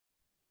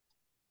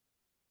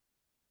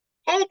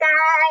Hey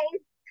guys!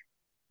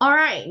 All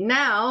right,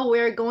 now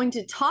we're going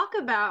to talk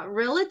about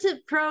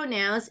relative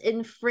pronouns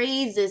in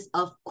phrases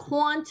of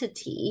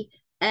quantity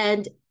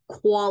and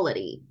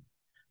quality.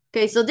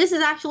 Okay, so this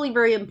is actually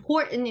very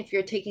important if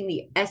you're taking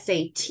the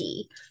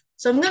SAT.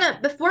 So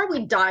before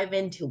we dive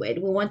into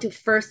it, we want to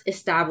first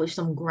establish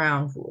some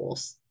ground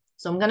rules.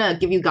 So I'm gonna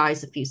give you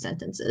guys a few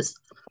sentences.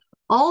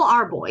 All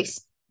are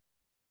boys.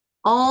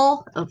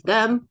 All of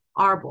them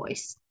are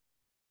boys.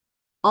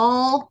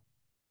 All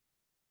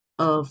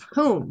of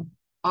whom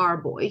are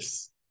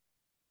boys.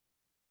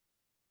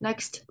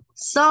 Next,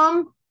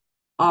 some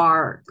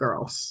are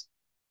girls.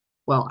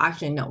 Well,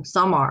 actually, no,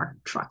 some are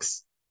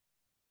trucks.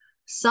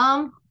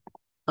 Some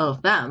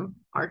of them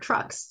are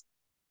trucks.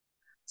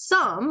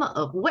 Some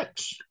of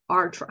which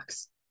are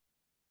trucks.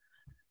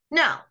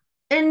 Now,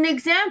 in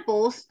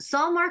examples,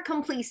 some are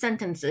complete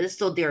sentences,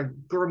 so they're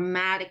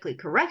grammatically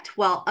correct,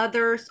 while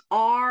others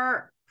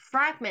are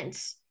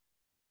fragments.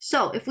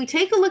 So if we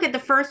take a look at the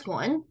first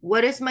one,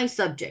 what is my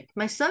subject?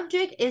 My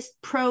subject is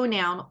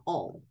pronoun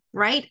all,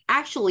 right?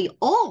 Actually,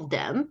 all of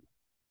them,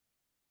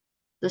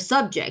 the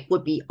subject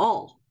would be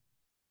all.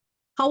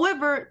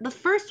 However, the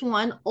first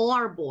one, all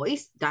are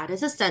boys, that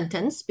is a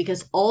sentence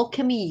because all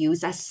can be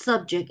used as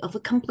subject of a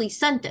complete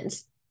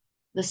sentence.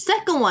 The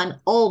second one,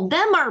 all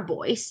them are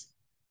boys,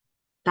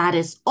 that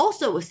is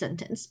also a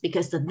sentence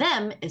because the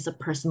them is a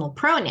personal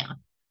pronoun.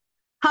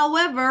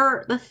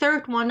 However, the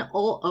third one,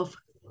 all of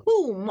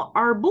whom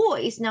are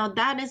boys, now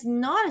that is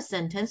not a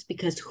sentence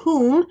because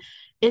whom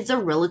is a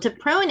relative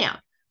pronoun.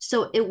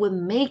 So it would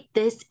make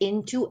this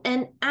into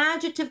an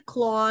adjective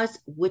clause,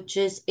 which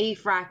is a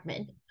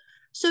fragment.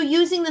 So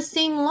using the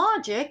same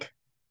logic,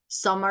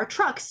 some are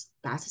trucks,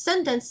 that's a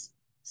sentence.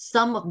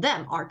 Some of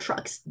them are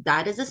trucks,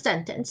 that is a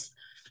sentence.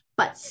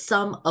 But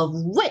some of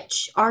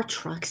which are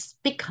trucks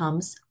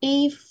becomes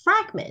a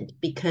fragment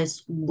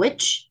because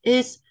which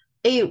is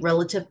a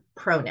relative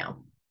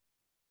pronoun.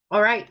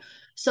 All right,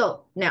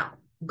 so now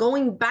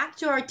going back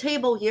to our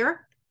table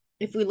here,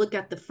 if we look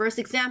at the first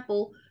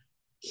example,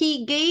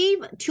 he gave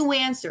two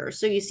answers.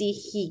 So you see,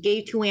 he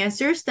gave two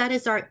answers. That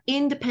is our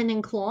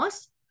independent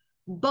clause,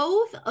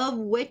 both of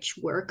which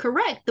were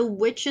correct. The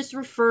which is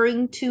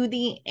referring to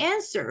the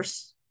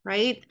answers,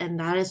 right? And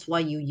that is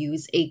why you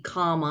use a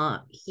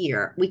comma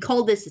here. We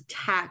call this a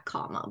tag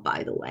comma,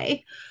 by the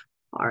way.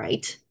 All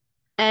right.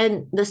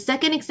 And the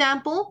second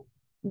example,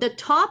 the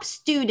top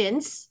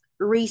students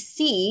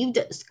received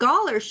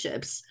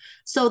scholarships.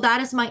 So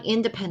that is my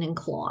independent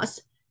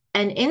clause.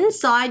 And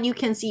inside you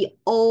can see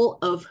all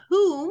of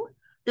whom.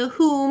 The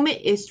whom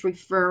is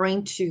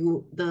referring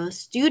to the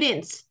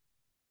students,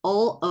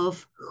 all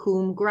of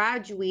whom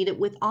graduated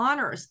with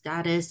honors.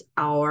 That is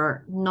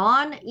our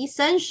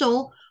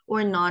non-essential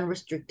or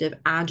non-restrictive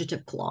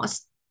adjective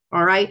clause.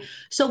 All right.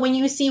 So when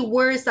you see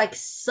words like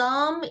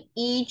some,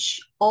 each,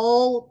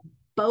 all,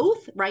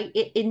 both, right,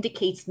 it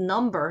indicates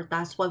number.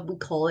 That's why we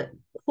call it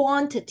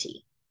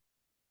quantity.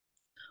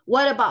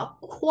 What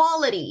about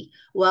quality?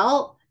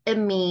 Well, it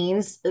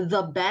means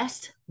the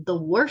best, the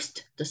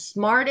worst, the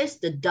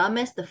smartest, the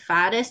dumbest, the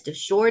fattest, the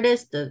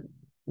shortest, the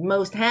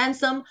most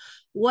handsome,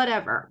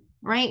 whatever,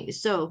 right?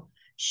 So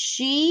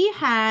she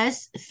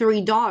has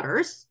three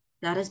daughters.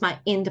 That is my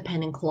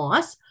independent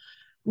clause.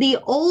 The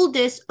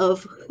oldest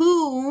of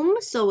whom,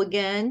 so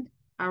again,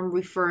 I'm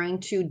referring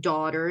to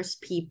daughters,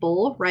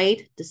 people,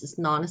 right? This is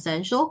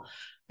non-essential.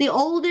 The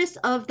oldest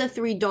of the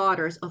three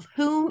daughters of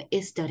whom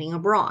is studying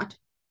abroad.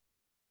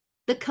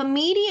 The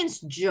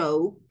comedian's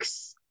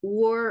jokes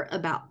were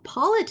about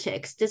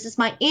politics. This is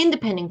my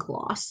independent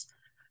clause.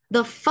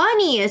 The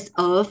funniest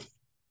of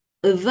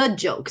the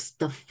jokes,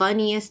 the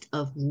funniest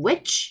of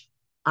which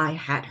I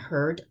had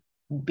heard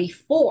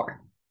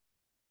before.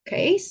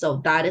 Okay, so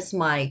that is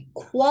my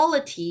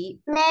quality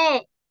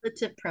Nick,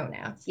 relative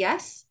pronouns.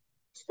 Yes?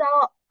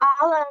 so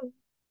all of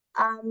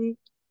um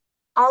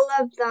all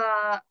of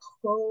the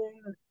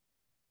whom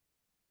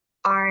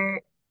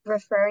are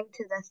referring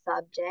to the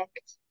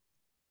subject.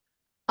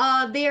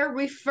 They're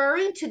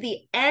referring to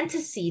the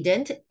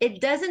antecedent.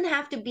 It doesn't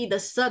have to be the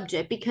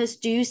subject because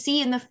do you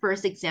see in the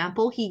first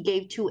example, he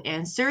gave two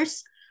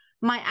answers?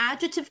 My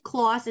adjective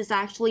clause is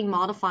actually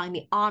modifying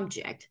the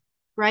object,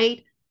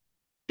 right?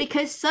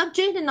 Because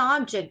subject and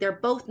object, they're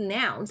both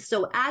nouns.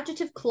 So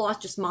adjective clause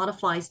just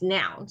modifies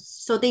nouns.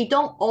 So they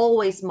don't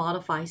always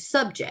modify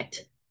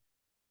subject.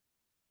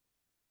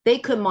 They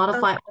could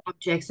modify Okay.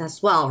 objects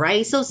as well,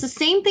 right? So it's the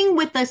same thing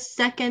with the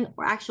second,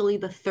 or actually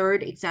the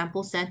third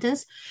example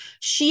sentence.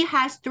 She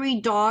has three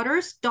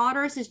daughters.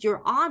 Daughters is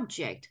your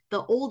object.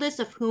 The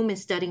oldest of whom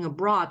is studying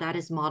abroad. That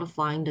is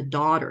modifying the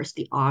daughters,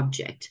 the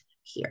object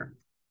here.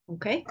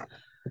 Okay.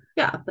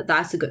 Yeah, but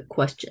that's a good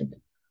question.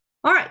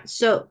 All right,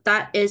 so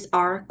that is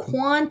our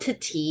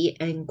quantity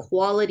and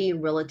quality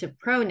relative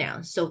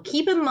pronouns. So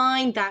keep in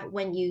mind that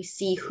when you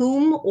see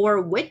whom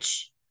or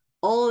which,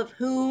 all of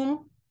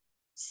whom,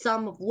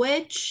 some of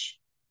which,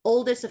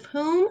 oldest of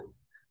whom,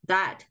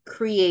 that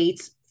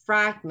creates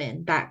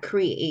fragment, that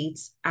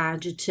creates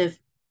adjective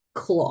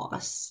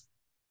clause.